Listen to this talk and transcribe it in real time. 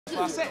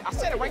So I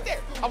said it right there.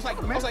 I was like,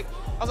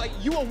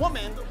 you a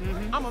woman,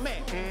 I'm a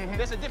man.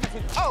 There's a difference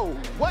between, oh,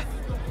 what?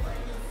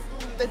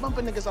 They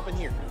bumping niggas up in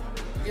here.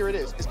 Here it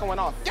is, it's going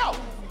off. Yo,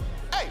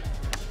 hey.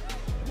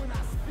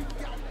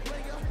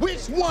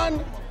 Which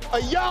one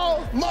of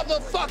y'all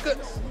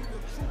motherfuckers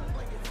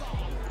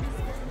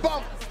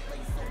bump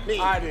me?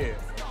 I did.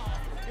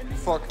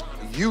 Fuck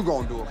you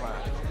gonna do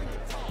about it?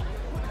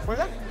 What's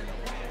that?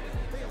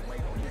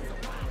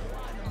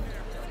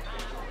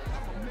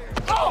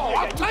 Oh,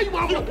 I'll tell you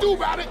what I'm gonna do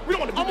about it. We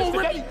don't want to do this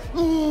today.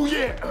 Ooh,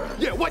 yeah.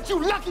 Yeah, what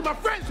you lucky my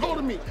friend's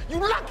holding me. You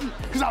lucky,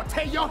 because I'll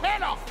tear your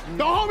head off.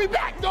 Don't hold me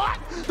back, dog.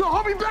 Don't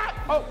hold me back.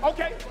 Oh,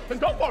 okay. Then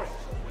go for it.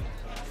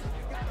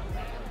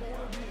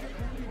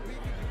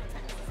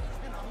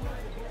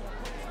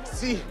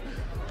 See,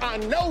 I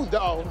know,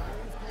 though,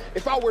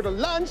 if I were to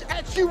lunge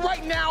at you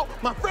right now,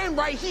 my friend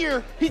right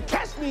here, he'd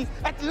catch me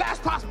at the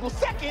last possible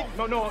second.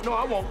 No,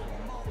 I won't.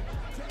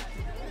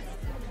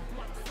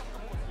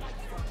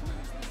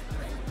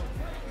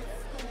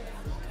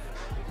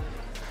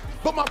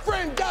 But my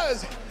friend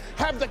does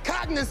have the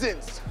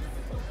cognizance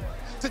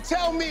to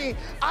tell me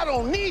I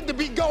don't need to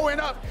be going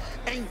up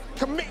and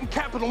committing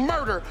capital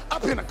murder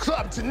up in a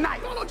club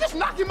tonight. No, just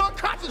knock him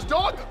unconscious,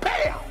 dog.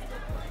 Bam!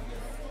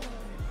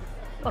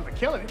 I'm not gonna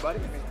kill anybody.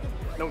 I mean,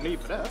 no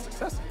need for that. That's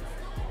excessive.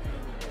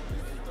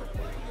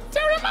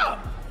 Tear him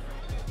up!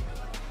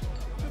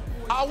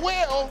 I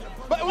will,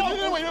 but wait,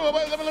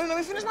 let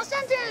me finish my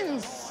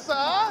sentence,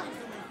 sir.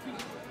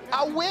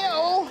 I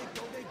will.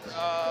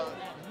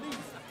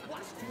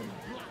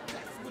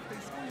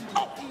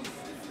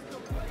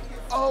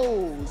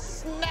 Oh,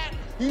 snap.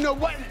 You know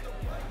what?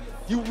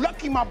 You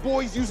lucky my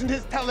boy's using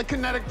his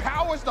telekinetic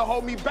powers to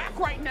hold me back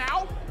right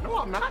now. No,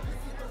 I'm not.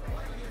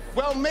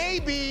 Well,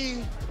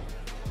 maybe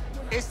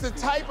it's the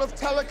type of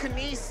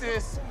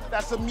telekinesis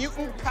that's a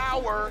mutant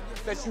power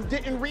that you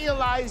didn't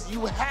realize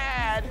you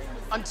had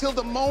until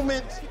the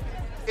moment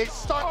it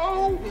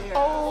started.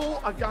 Oh,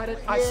 I got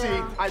it.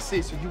 Yeah. I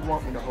see. So you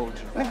want me to hold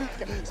you?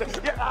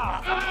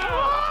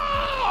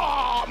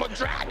 I'm a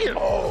dragon.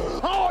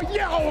 Oh,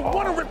 yeah. I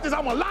want to rip this.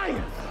 I'm a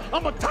lion.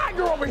 I'm a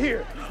tiger over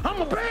here.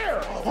 I'm a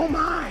bear. Oh,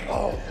 my.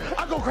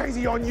 I go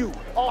crazy on you.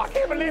 Oh, I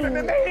can't believe it,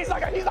 man. He's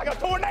like a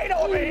tornado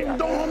over here.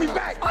 Don't hold me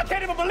back. I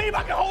can't even believe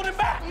I can hold him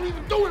back. Don't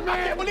even do it, man.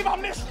 I can't believe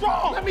I'm this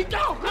strong. Let me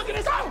go. Look at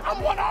this.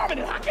 I'm one-armed.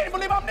 I can't even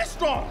believe I'm this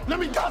strong. Let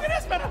me go. Look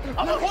at this, man.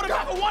 I'm gonna hold him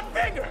back with one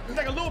finger. He's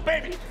like a little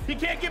baby. He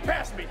can't get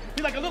past me.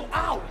 He's like a little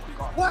owl.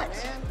 What?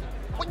 Man.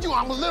 What you,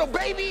 I'm a little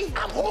baby?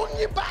 I'm holding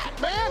you back,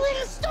 man.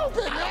 You're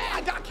stupid, man.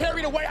 I got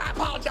carried away. I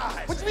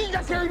apologize. What do you mean you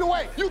got carried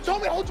away? You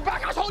told me to hold you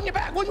back. I was holding you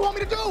back. What do you want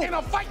me to do? In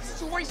a fight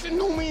situation,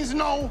 no means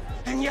no,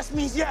 and yes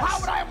means yes. How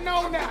would I have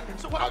known that?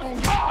 So what?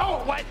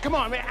 Oh, what? Come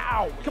on, man.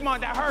 Ow. Come on,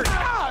 that hurt.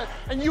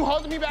 And you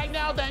holding me back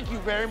now? Thank you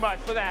very much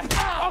for that.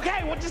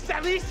 Okay, well, just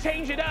at least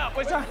change it up.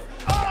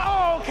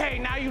 Okay,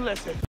 now you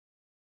listen.